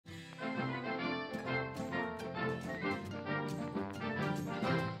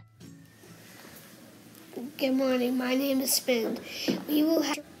Good morning. My name is Spin. We will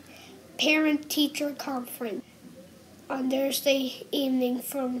have parent-teacher conference on Thursday evening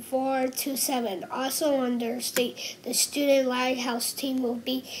from 4 to 7. Also on Thursday, the Student Lighthouse team will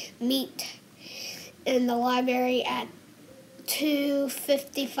meet in the library at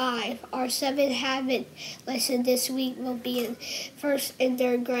 2:55. Our 7 habit lesson this week will be in 1st and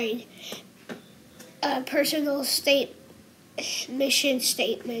 3rd grade. A personal mission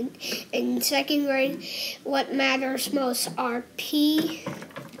statement. In 2nd grade, what matters most, our PBIS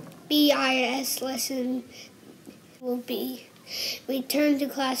lesson will be return to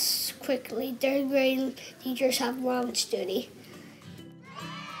class quickly. 3rd grade teachers have lunch duty.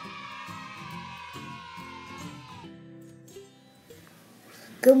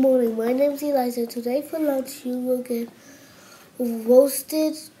 Good morning, my name is Eliza. Today for lunch you will get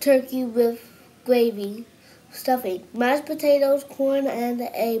roasted turkey with gravy, stuffing, mashed potatoes, corn, and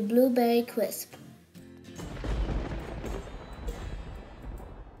a blueberry crisp.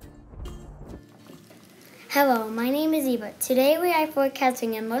 Hello, my name is Eva. Today we are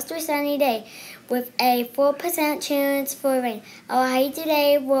forecasting a mostly sunny day with a 4% chance for rain. Our high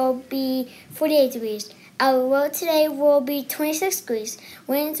today will be 48 degrees. Our low today will be 26 degrees.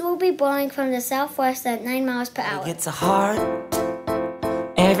 Winds will be blowing from the southwest at 9 miles per hour. Everybody gets a heart,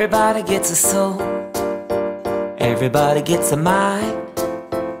 everybody gets a soul, everybody gets a mind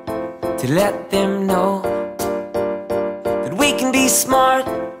to let them know that we can be smart,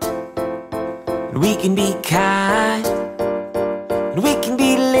 that we can be kind, that we can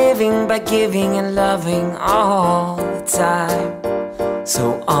be living by giving and loving all the time.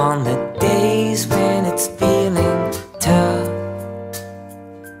 So on the days when it's feeling tough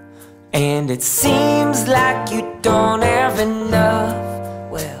and it seems like you don't have enough,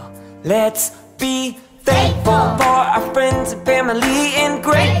 well, let's be thankful for our friends and family and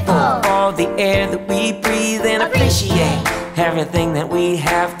grateful for the air that we breathe and appreciate everything that we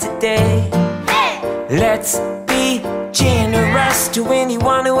have today. Let's be generous to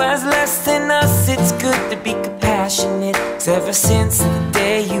anyone who has less than us. It's good to be compassionate, 'cause ever since the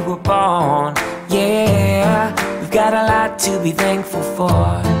day you were born, yeah, we've got a lot to be thankful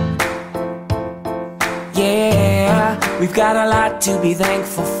for. Yeah, we've got a lot to be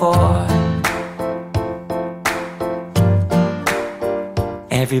thankful for.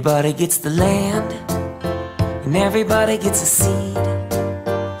 Everybody gets the land, and everybody gets a seed.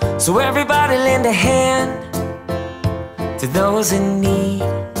 So everybody lend a hand to those in need.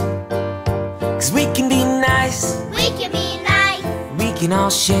 'Cause we can be nice, We can be nice. we can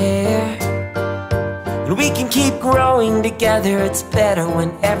all share, and we can keep growing together. It's better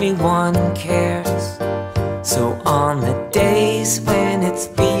when everyone cares. So on the days when it's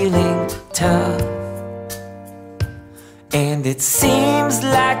feeling tough and it seems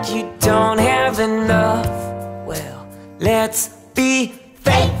like you don't have enough, well, let's be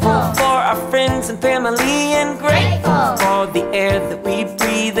thankful for our friends and family and grateful for the air that we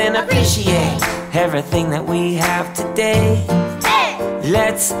breathe and appreciate everything that we have today.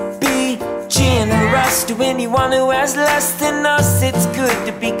 Let's be generous to anyone who has less than us. It's good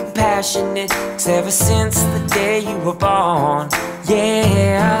to be compassionate, 'cause ever since the day you were born,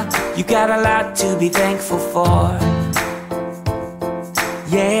 yeah, you got a lot to be thankful for.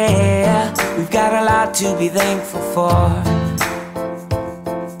 Yeah, we've got a lot to be thankful for.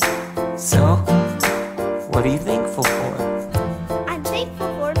 So, what are you thankful for? I'm thankful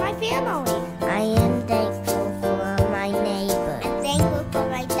for my family. I am thankful for my neighbor. I'm thankful for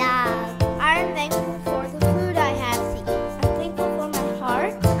my dog. I'm thankful for the food I have to eat. I'm thankful for my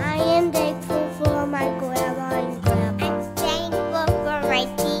heart. I am thankful for my grandma and grandpa. I'm thankful for my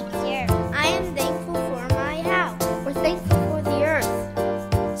teacher. I am thankful for my house. We're thankful for the earth.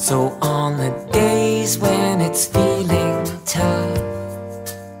 So on the days when it's feeling tough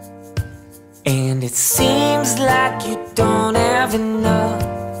and it seems like you don't have enough,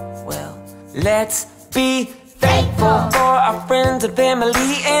 well, let's be thankful for our friends and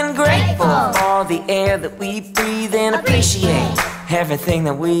family and grateful for the air that we breathe and appreciate everything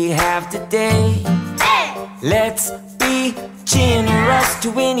that we have today. Let's be generous to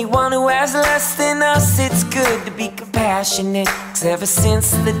anyone who has less than us. It's good to be compassionate, 'cause ever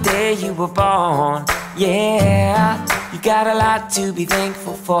since the day you were born, yeah, you got a lot to be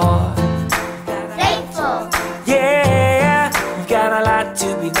thankful for. Thankful. Yeah, you've got a lot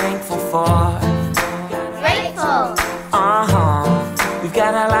to be thankful for. Grateful. We've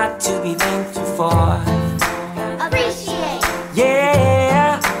got a lot to be thankful for. Appreciate.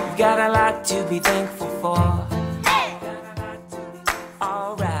 Yeah, you've got a lot to be thankful for.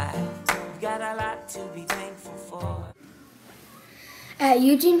 Alright, you've got a lot to be thankful for. At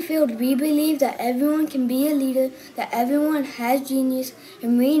Eugene Field, we believe that everyone can be a leader, that everyone has genius,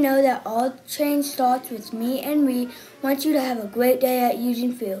 and we know that all change starts with me, and we want you to have a great day at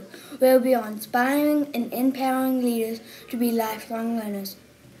Eugene Field, where we are inspiring and empowering leaders to be lifelong learners.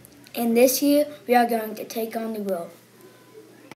 And this year, we are going to take on the world.